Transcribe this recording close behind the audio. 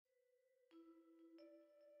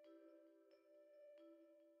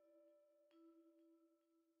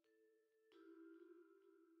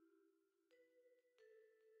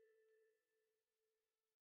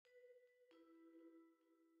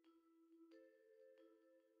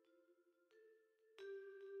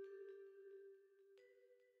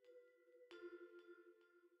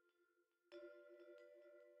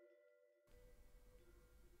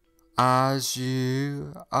as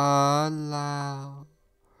you allow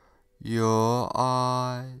your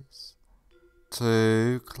eyes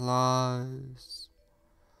to close.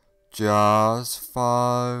 Just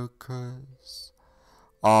focus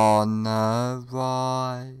on the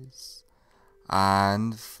rise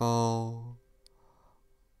and fall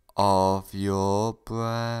of your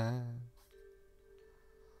breath,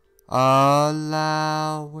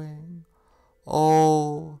 allowing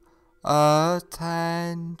all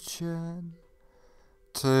attention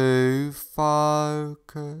to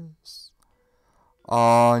focus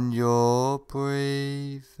on your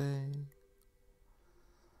breathing,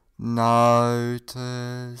 noticing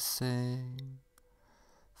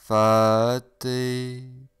the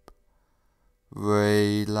deep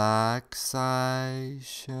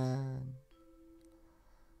relaxation,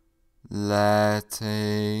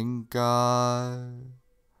 letting go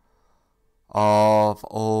of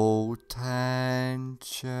all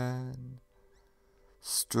tension,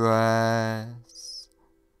 stress,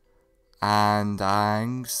 and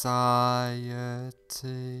anxiety,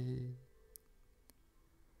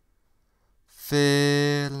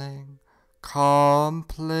 feeling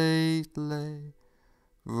completely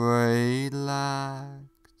relaxed.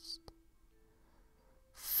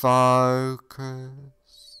 Focus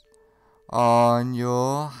on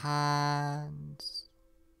your hands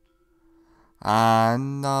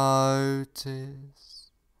and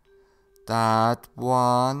notice that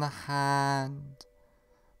one hand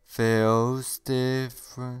feels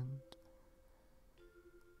different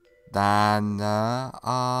than the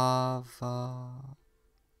other,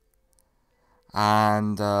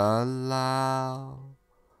 and allow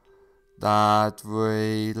that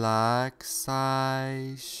relaxation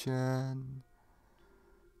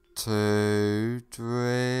to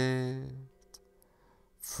drift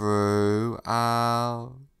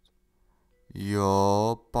throughout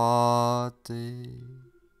your body,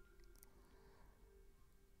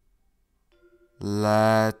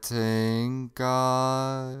 letting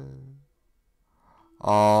go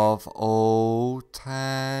of all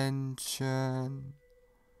tension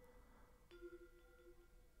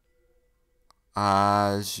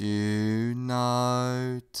as you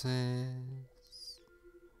notice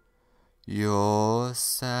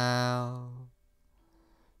yourself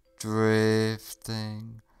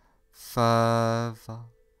drifting further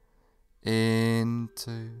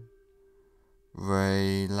into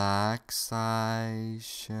relaxation.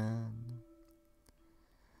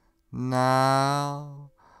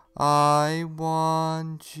 Now I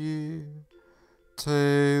want you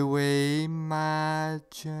to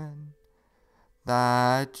imagine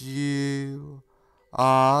that you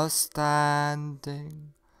are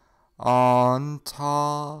standing on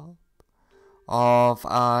top of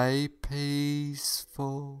a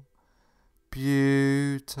peaceful,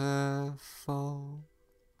 beautiful,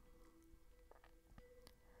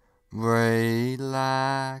 relaxing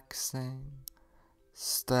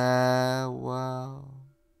stairwell,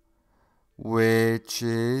 which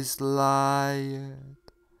is layered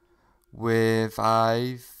with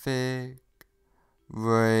a thick,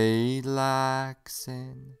 relaxing,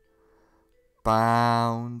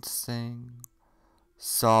 bouncing,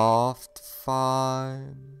 soft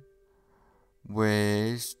foam,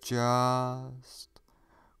 which just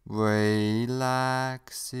relaxes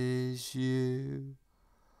you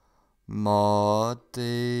more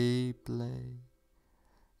deeply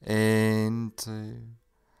into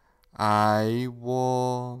a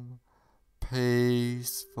warm,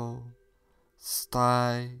 peaceful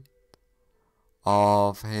state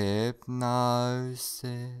of hypnosis.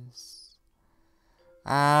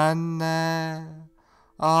 And there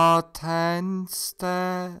are 10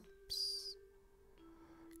 steps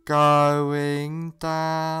going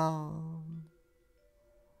down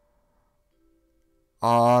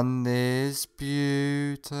on this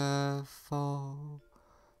beautiful,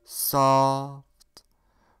 soft,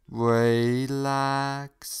 relaxing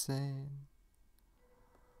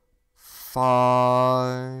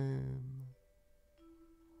foam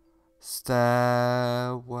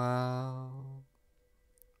stairwell.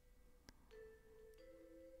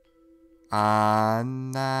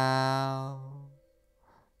 And now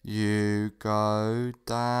you go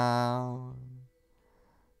down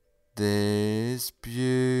this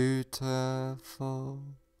beautiful,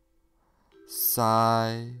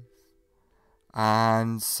 safe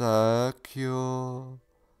and secure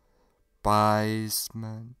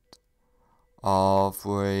basement of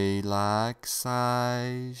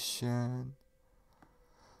relaxation,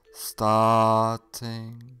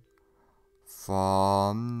 starting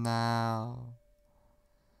from now.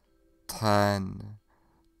 10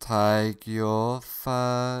 take your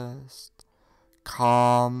first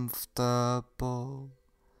comfortable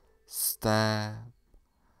step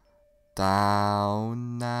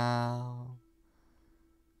down now,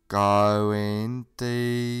 going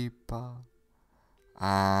deeper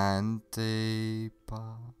and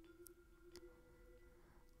deeper.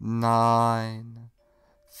 9.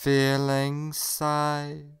 Feeling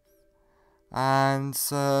safe and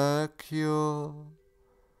secure,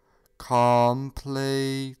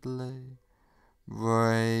 completely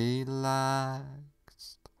relaxed,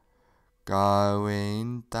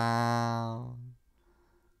 going down,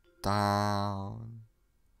 down,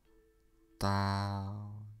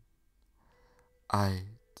 down. 8.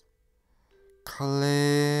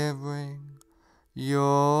 Clearing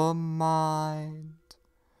your mind,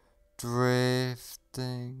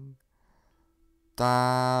 drifting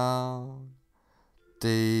down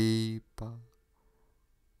deeper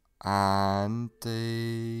and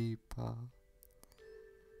deeper.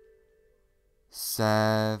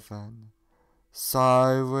 7.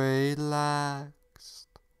 So relaxed,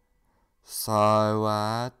 so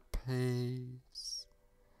at peace,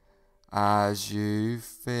 as you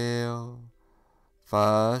feel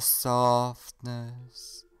the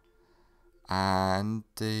softness and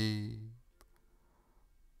deep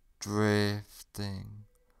drifting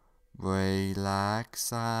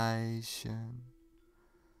relaxation.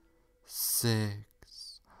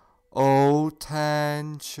 6. All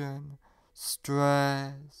tension,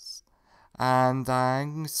 stress and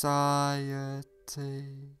anxiety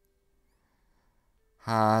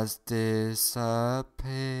has disappeared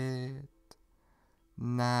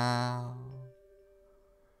now,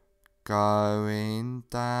 going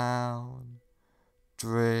down,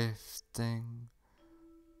 drifting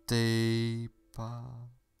deeper.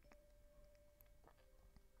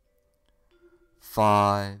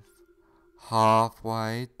 5.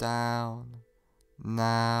 Halfway down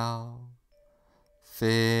now,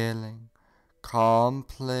 feeling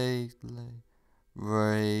completely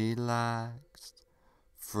relaxed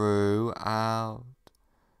throughout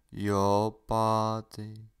your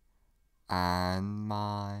body and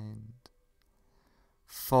mind.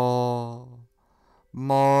 4.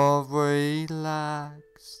 More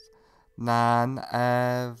relaxed than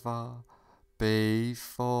ever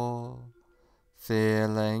before,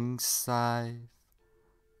 feeling safe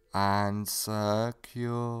and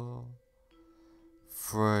secure.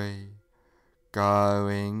 3.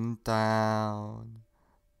 Going down,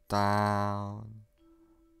 down,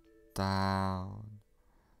 down,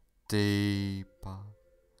 deeper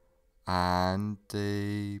and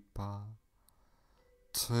deeper.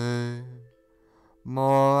 2.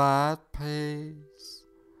 More at peace,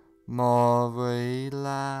 more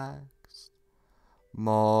relaxed,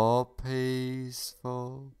 more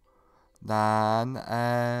peaceful than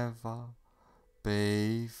ever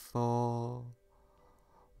before.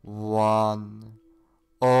 1.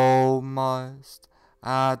 Almost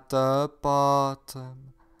at the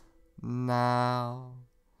bottom now.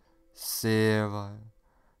 0.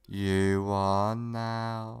 You are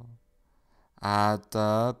now at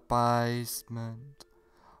the basement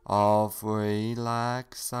of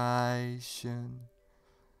relaxation,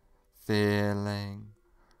 feeling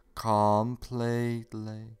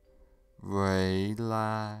completely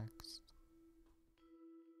relaxed.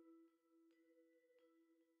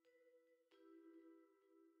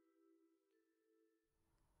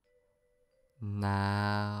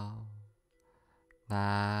 Now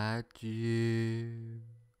that you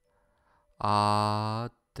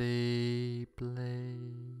are deeply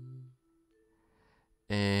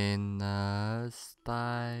in a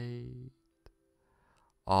state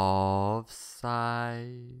of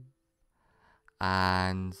safe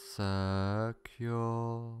and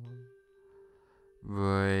secure,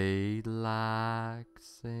 relaxing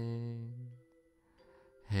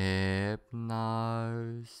hypnosis,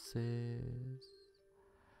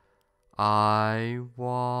 I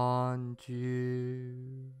want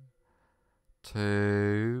you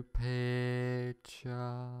to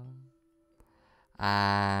picture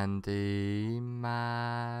and imagine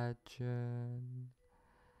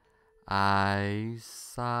a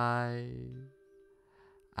safe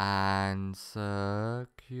and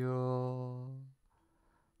secure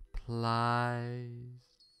place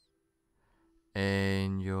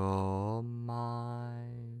in your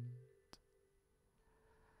mind.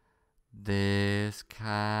 This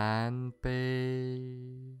can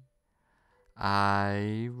be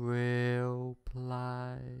a real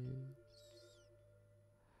place,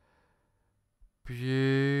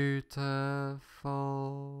 beautiful,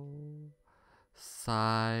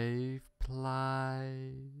 safe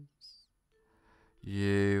place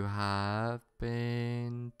you have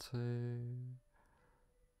been to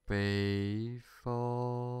before,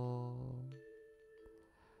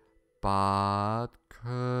 but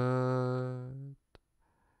could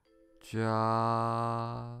just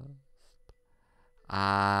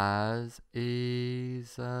as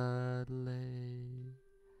easily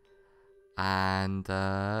and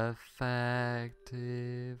effectively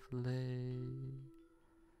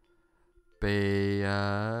be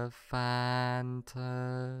a fantasy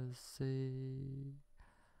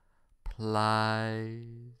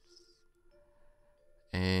place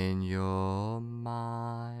in your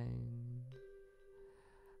mind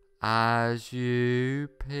as you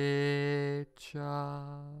picture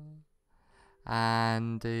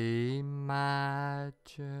and imagine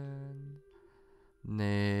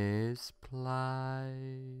this place.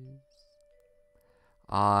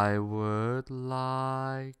 I would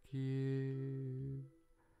like you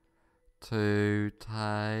to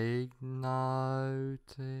take notice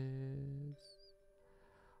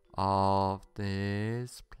of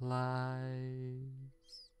this place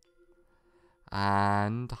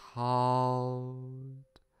and hold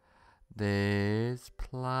this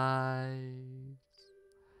place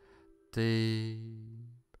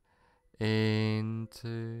deep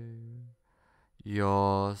into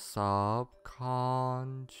your subconscious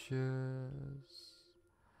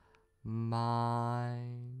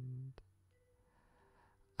mind,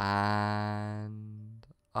 and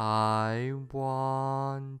I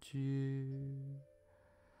want you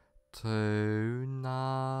to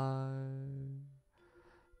know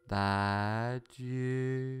that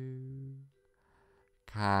you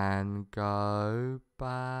can go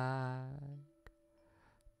back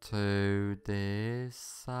to this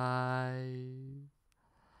safe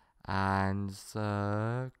and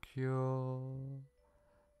secure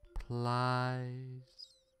place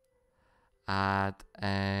at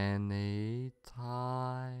any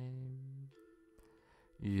time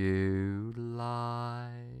you like,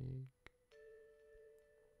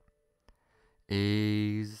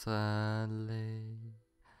 easily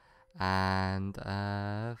and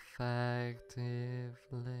effectively.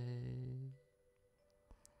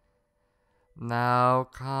 Now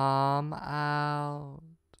come out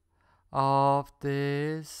of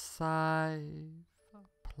this safe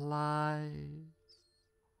place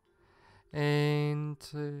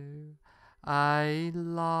into a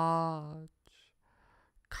large,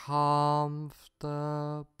 comfortable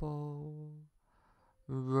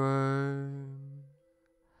room,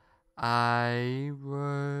 a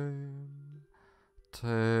room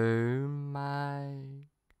to make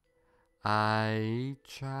a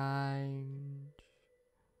change,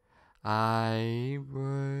 a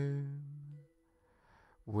room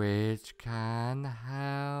which can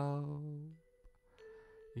help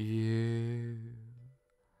you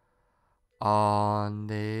on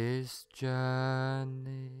this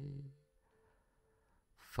journey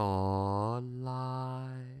for life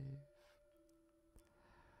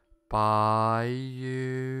by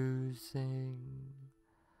using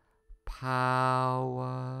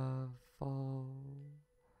powerful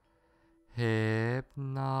hypnotic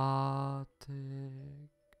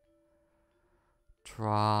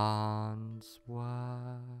trance work,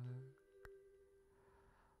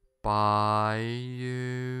 by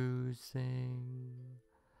using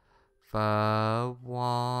the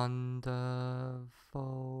wonderful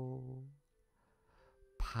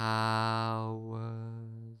powers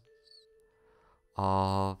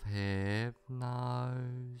of hypnosis.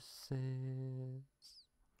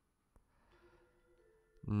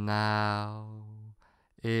 Now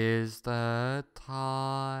is the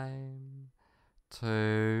time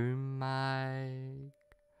to make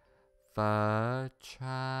the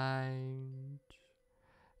change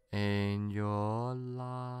in your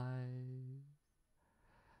life.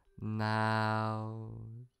 Now's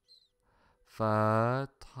the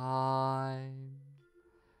time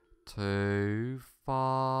to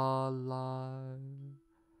follow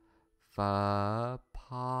the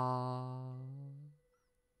path,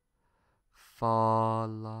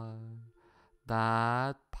 follow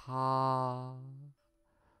that path,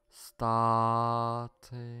 starting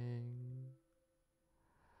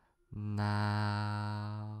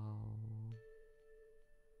now.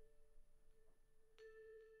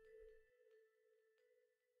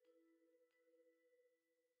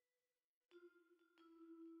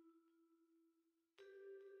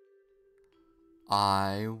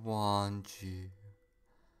 I want you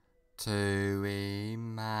to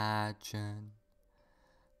imagine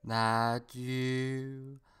that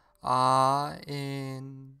you are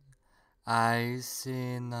in a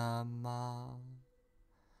cinema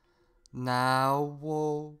Now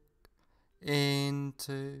walk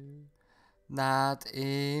into that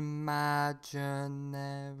imaginary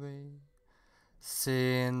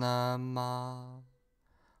cinema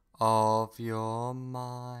of your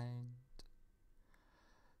mind.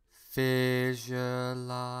 Visualize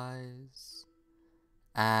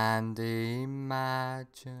and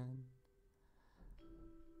imagine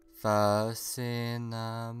the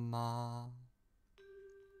cinema.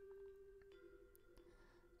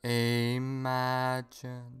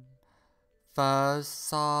 Imagine the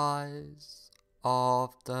size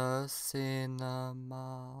of the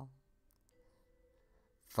cinema,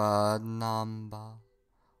 the number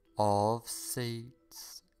of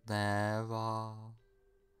seats there are,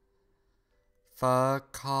 the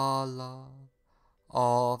color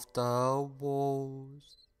of the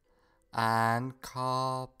walls and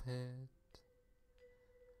carpet,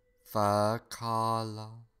 the color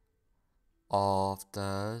of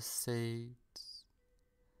the seats,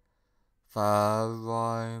 the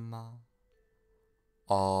aroma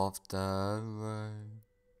of the room,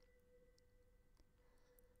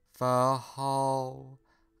 the whole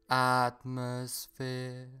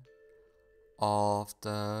atmosphere of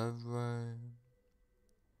the room.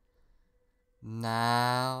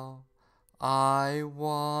 Now I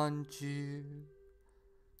want you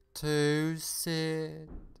to sit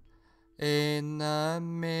in the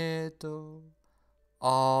middle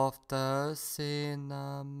of the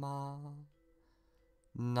cinema,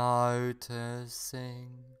 noticing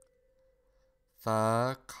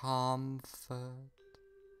the comfort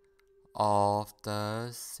of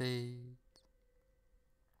the seat.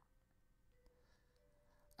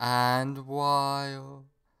 And while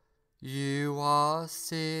you are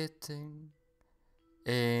sitting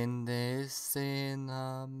in this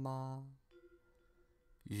cinema,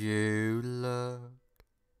 you look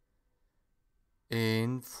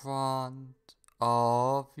in front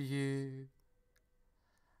of you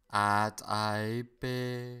at a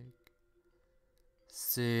big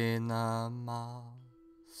cinema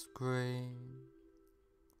screen,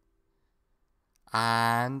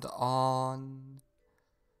 and on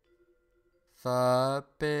the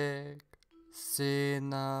big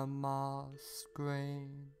cinema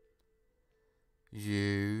screen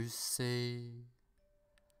you see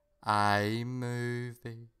a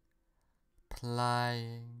movie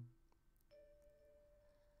playing.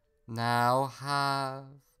 Now have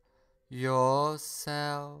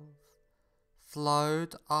yourself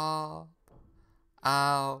float up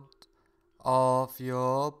out of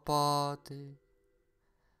your body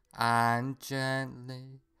and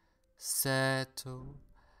gently settle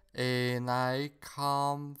in a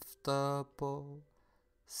comfortable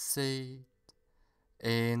seat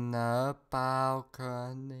in the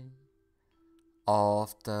balcony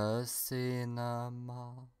of the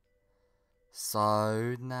cinema,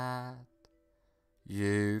 so that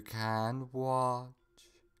you can watch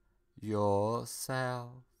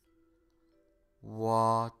yourself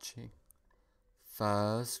watching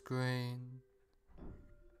the screen.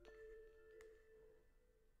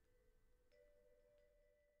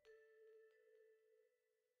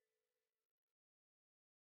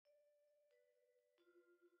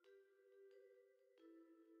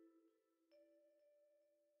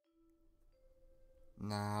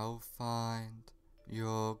 Now find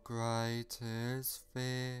your greatest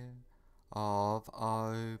fear of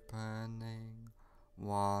opening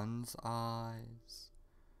one's eyes.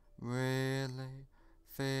 Really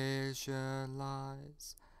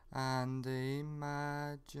visualize and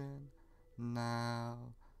imagine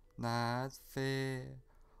now that fear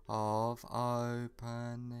of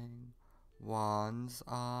opening one's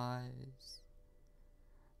eyes.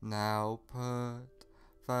 Now put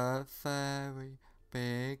the very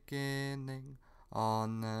beginning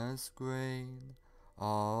on the screen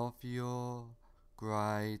of your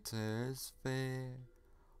greatest fear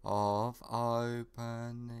of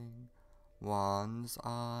opening one's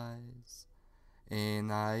eyes in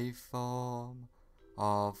a form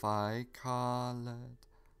of a colored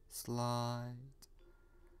slide.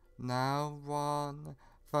 Now run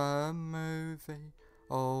the movie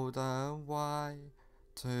all the way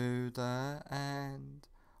to the end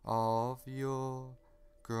of your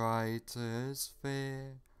greatest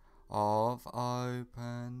fear of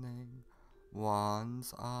opening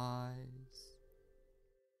one's eyes.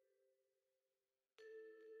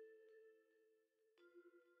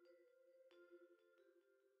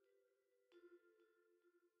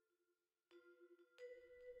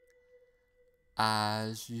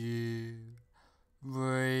 As you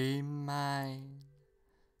remain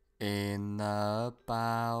in the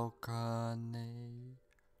balcony,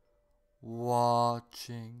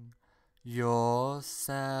 watching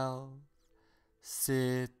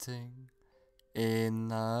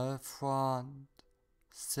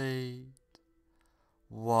seat,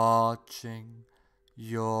 watching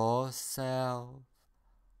yourself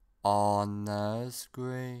on the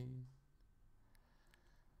screen.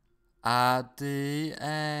 At the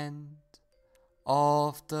end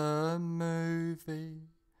of the movie,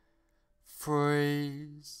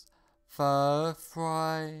 freeze the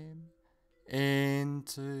frame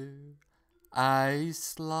into a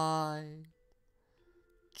slide,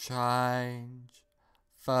 change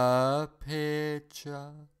the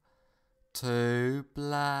picture to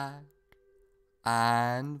black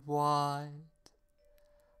and white,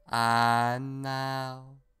 and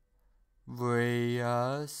now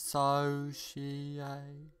reassociate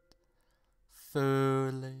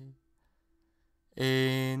fully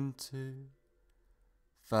into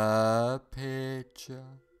the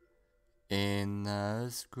picture in the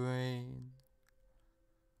screen.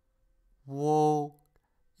 Walk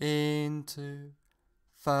into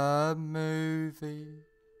the movie,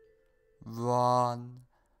 run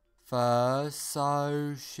the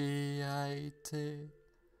associated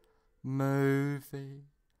movie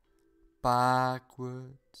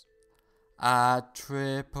backwards at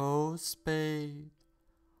triple speed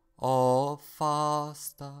or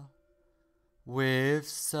faster, with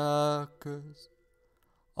circus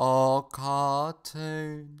or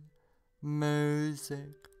cartoon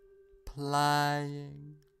music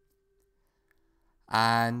playing,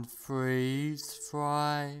 and freeze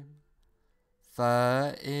frame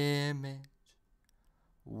the image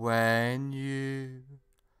when you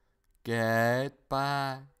get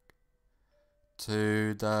back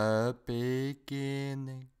to the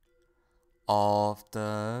beginning of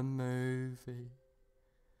the movie.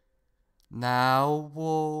 Now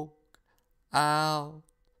walk out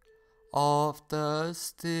of the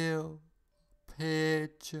still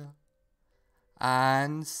picture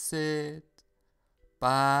and sit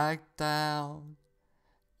back down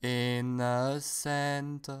in the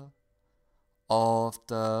center of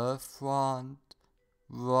the front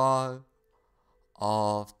row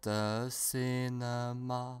of the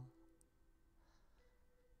cinema.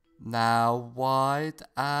 Now white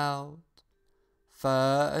out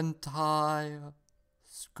the entire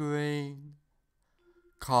screen,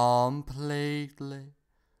 completely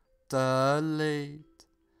delete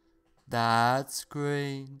that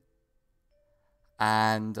screen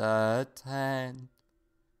and attend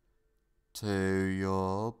to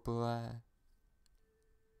your breath.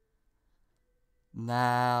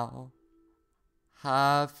 Now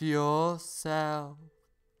have yourself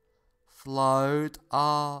float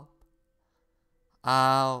up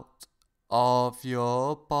out of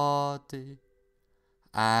your body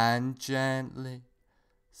and gently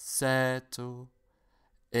settle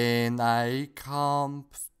in a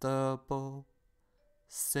comfortable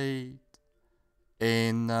seat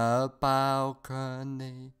in the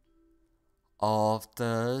balcony of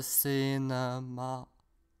the cinema,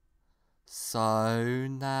 so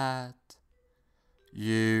that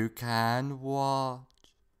you can watch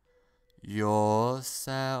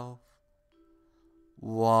yourself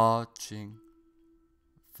watching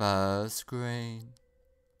the screen.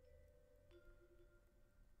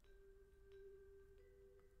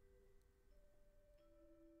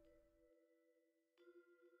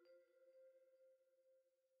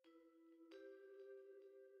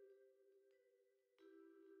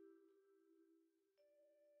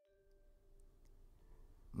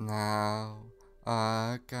 Now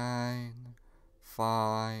again,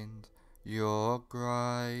 find your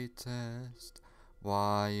greatest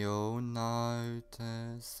while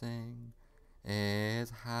noticing it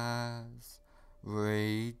has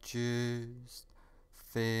reduced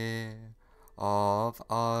fear of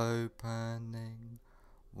opening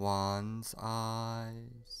one's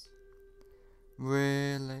eyes.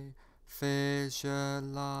 Really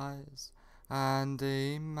visualize and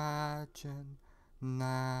imagine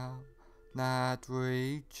now that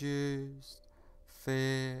reduced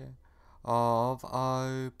fear of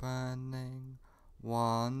opening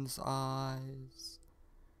one's eyes.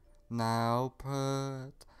 Now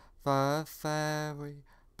put the very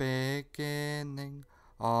beginning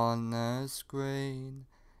on the screen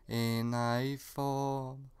in a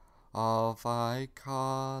form of a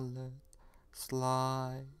colored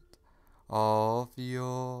slide of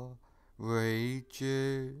your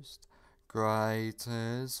reduced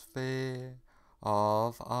greatest fear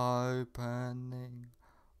of opening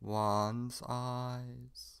one's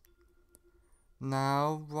eyes.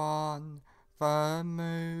 Now run the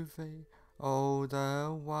movie all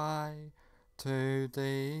the way to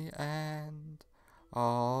the end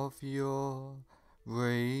of your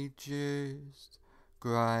reduced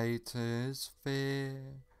greatest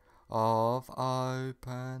fear of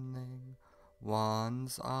opening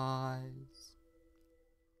one's eyes.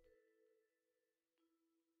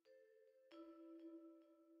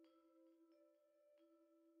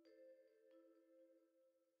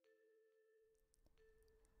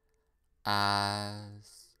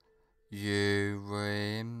 As you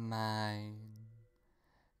remain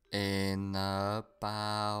in the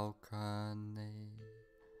balcony,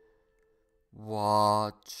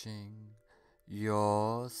 watching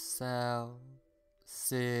yourself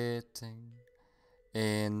sitting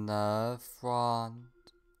in the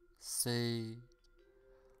front seat,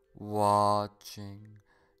 watching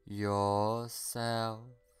yourself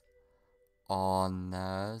on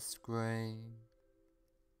the screen.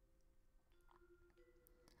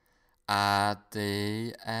 At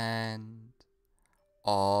the end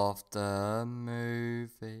of the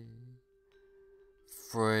movie,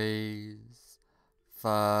 freeze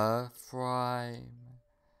the frame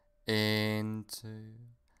into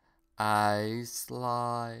a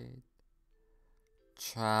slide,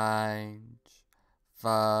 change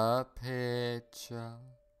the picture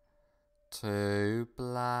to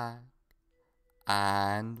black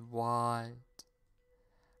and white,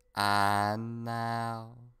 and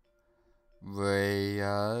now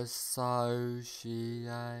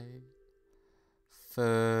reassociate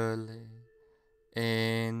fully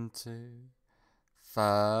into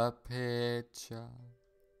the picture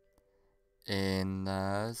in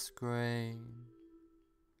the screen.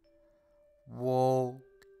 Walk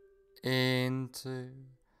into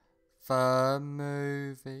the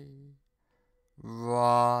movie,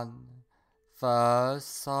 run the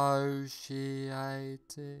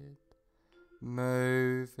associated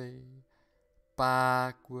movie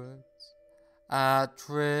backwards at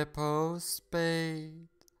triple speed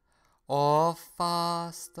or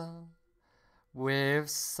faster, with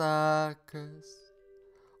circus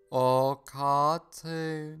or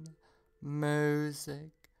cartoon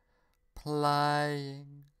music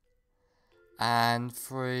playing, and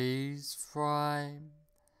freeze frame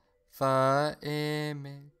the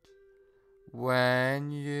image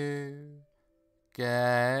when you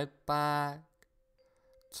get back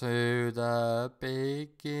to the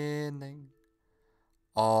beginning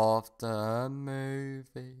of the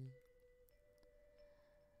movie.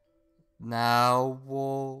 Now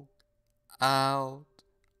walk out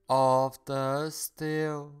of the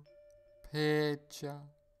still picture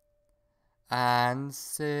and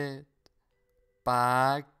sit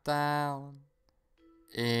back down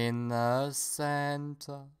in the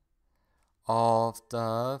center of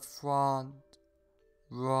the front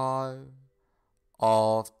row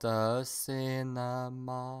of the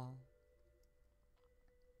cinema.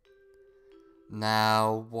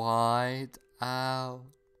 Now wide out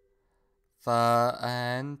the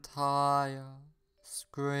entire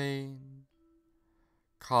screen,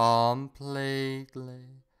 completely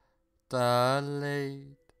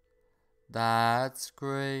delete that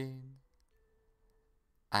screen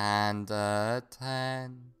and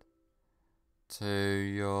attend to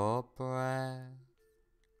your breath.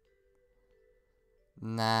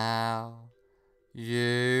 Now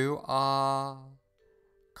you are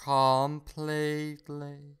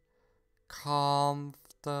completely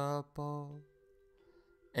comfortable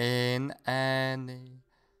in any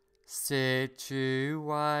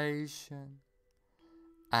situation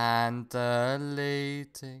and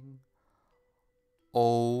deleting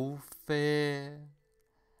all fear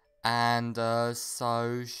and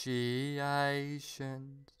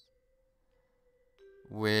associations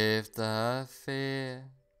with the fear,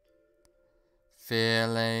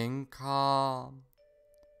 feeling calm,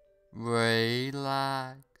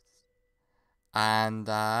 relaxed, and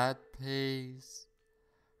at peace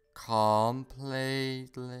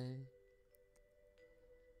completely,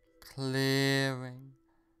 clearing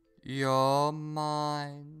your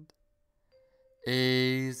mind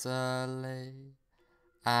easily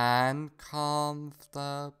and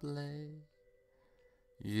comfortably.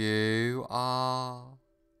 You are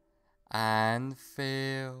and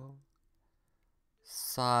feel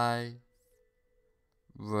safe,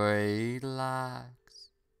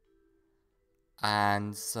 relaxed,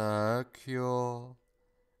 and secure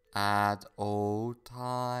at all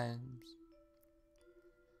times,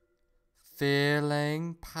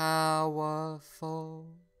 feeling powerful,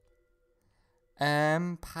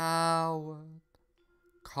 empowered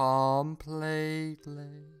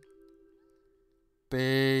completely,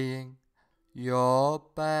 being your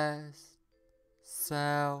best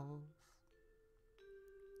self.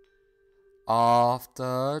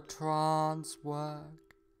 After trance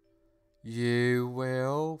work, you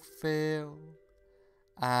will feel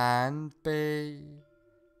and be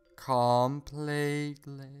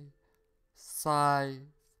completely safe,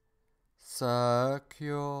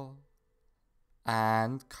 secure,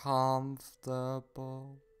 and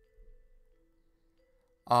comfortable.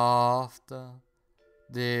 After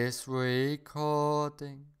this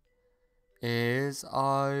recording is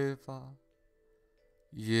over,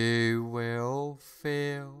 you will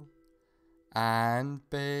feel and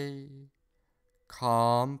be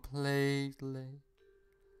completely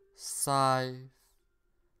safe,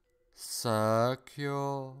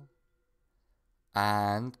 secure,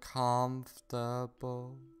 and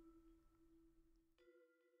comfortable.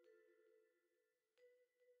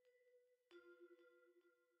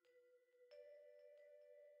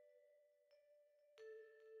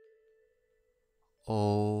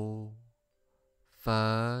 All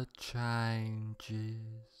the changes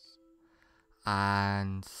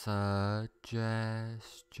and suggestions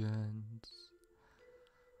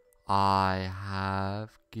I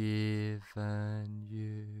have given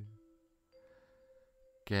you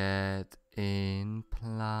get implanted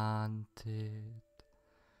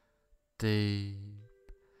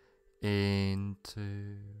deep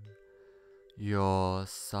into your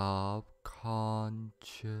subconscious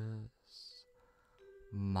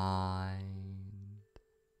mind.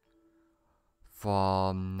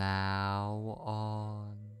 From now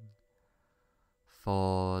on,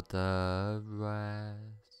 for the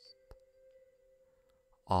rest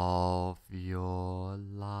of your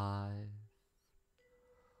life,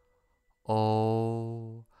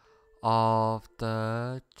 all of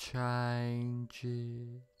the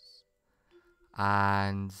changes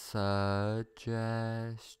and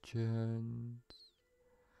suggestions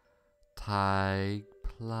take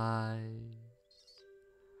place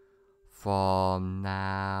from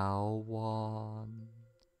now on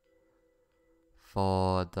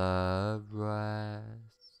for the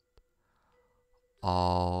rest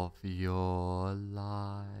of your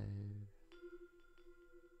life.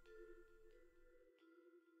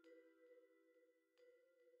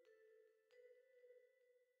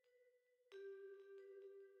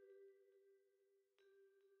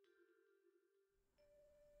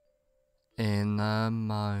 In a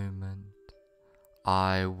moment,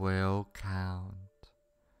 I will count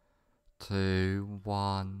to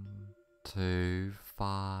 1 to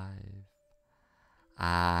 5,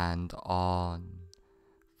 and on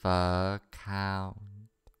the count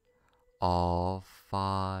of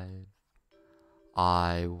 5,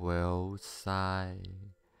 I will say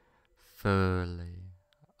fully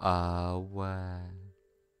aware.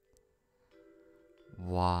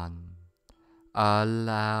 1.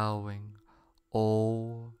 Allowing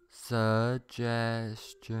all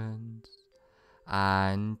suggestions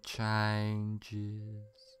and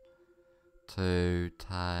changes to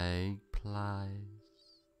take place.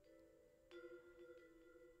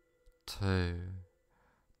 2.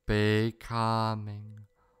 Becoming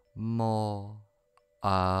more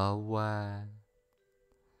aware.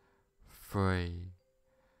 3.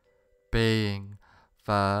 Being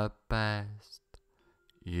the best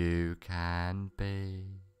you can be.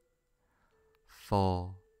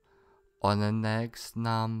 4. On the next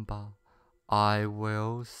number, I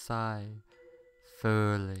will say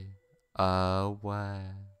fully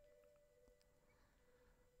aware.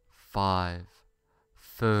 5.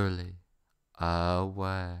 Fully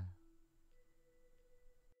aware.